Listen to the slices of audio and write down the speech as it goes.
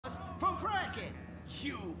fracking!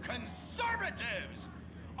 You conservatives!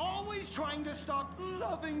 Always trying to stop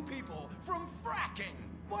loving people from fracking!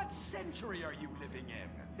 What century are you living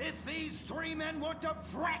in? If these three men want to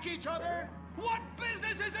frack each other, what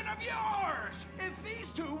business is it of yours? If these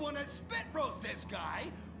two want to spit roast this guy,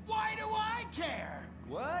 why do I care?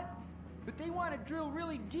 What? But they want to drill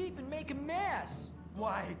really deep and make a mess.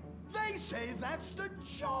 Why, they say that's the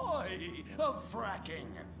joy of fracking.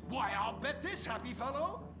 Why, I'll bet this happy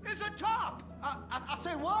fellow is a top. I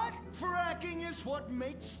say what? Fracking is what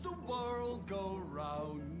makes the world go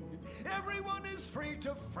round. Everyone is free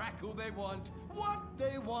to frack who they want, what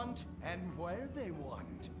they want, and where they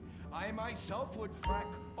want. I myself would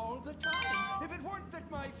frack all the time if it weren't that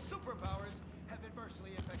my superpowers have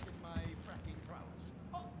adversely affected my fracking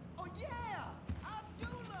prowess. Oh yeah! I do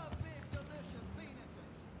love big, delicious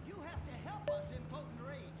penises. You have to help us in Potent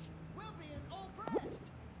Rage. We're being oppressed.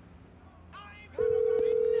 I've had about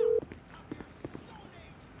enough of your Stone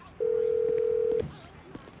Age outrage.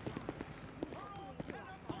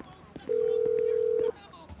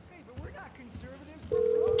 Hey, but we're not conservatives, we're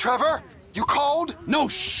pro. Trevor, you called? No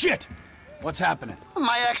shit! What's happening?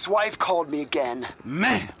 My ex-wife called me again.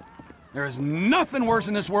 Man, there is nothing worse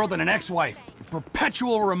in this world than an ex-wife. A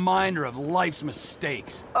perpetual reminder of life's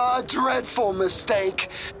mistakes. A dreadful mistake.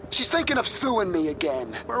 She's thinking of suing me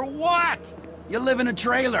again. For what? You live in a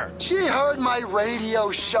trailer. She heard my radio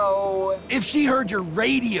show. If she heard your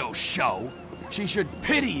radio show, she should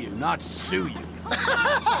pity you, not sue you.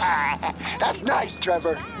 That's nice,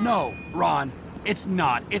 Trevor. No, Ron, it's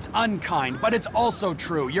not. It's unkind, but it's also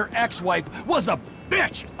true. Your ex-wife was a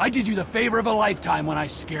bitch. I did you the favor of a lifetime when I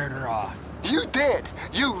scared her off. You did.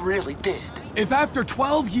 You really did. If after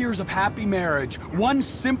 12 years of happy marriage, one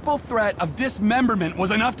simple threat of dismemberment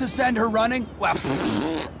was enough to send her running, well,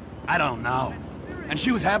 I don't know. And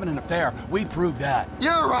she was having an affair. We proved that.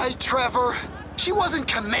 You're right, Trevor. She wasn't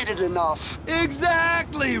committed enough.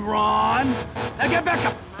 Exactly, Ron. Now get back to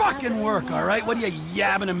fucking work, all right? What are you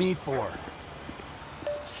yabbing at me for?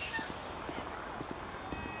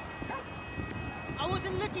 I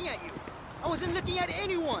wasn't looking at you. I wasn't looking at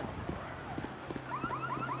anyone.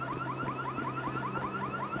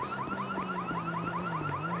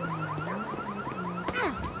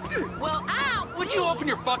 Well, ow! Would you open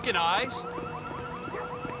your fucking eyes?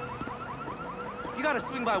 You gotta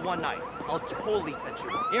swing by one night. I'll totally set you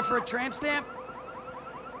up. Here for a tramp stamp?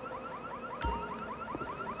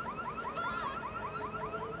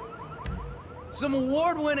 Some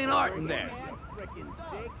award-winning art in there.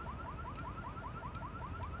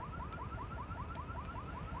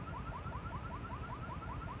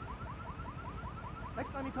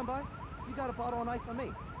 Next time you come by, you got a bottle of ice on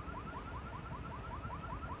me.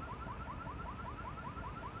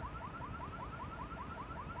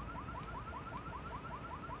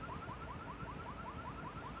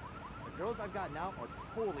 The girls I've got now are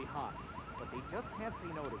totally hot, but they just can't say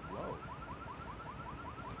no to blow.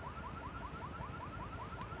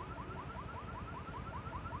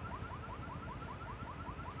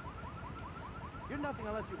 You're nothing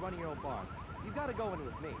unless you're running your own bar. You've got to go in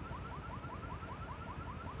with me.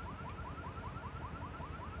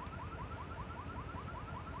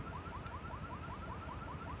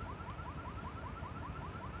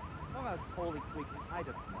 I'm not totally tweaking. I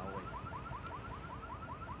just know it.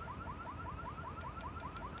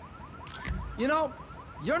 You know,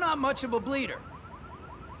 you're not much of a bleeder.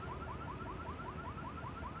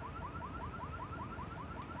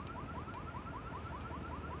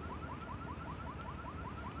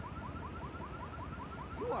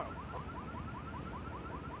 You are.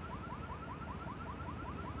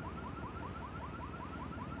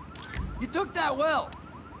 You took that well.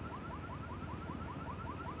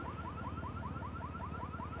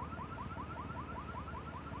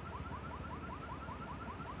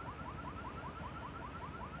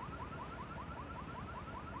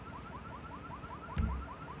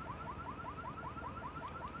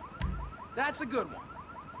 That's a good one.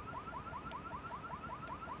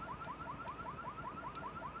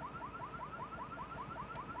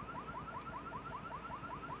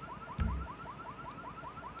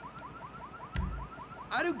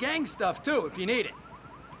 I do gang stuff too, if you need it.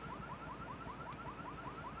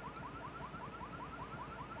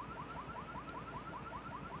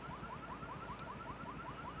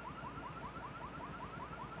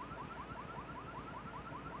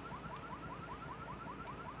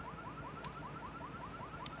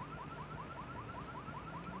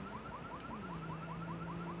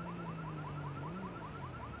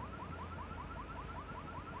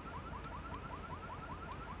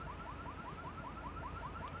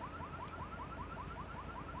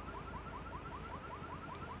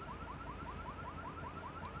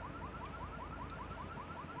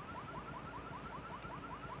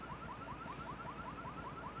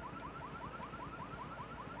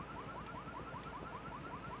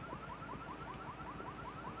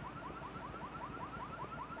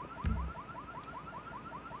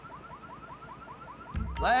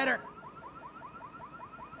 Later.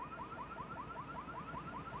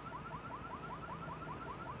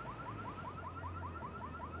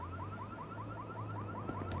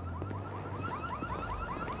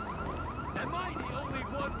 Am I the only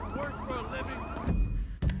one who works for a living?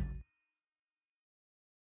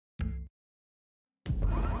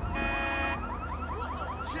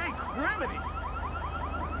 Jay Criminy!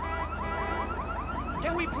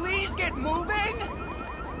 Can we please get moving?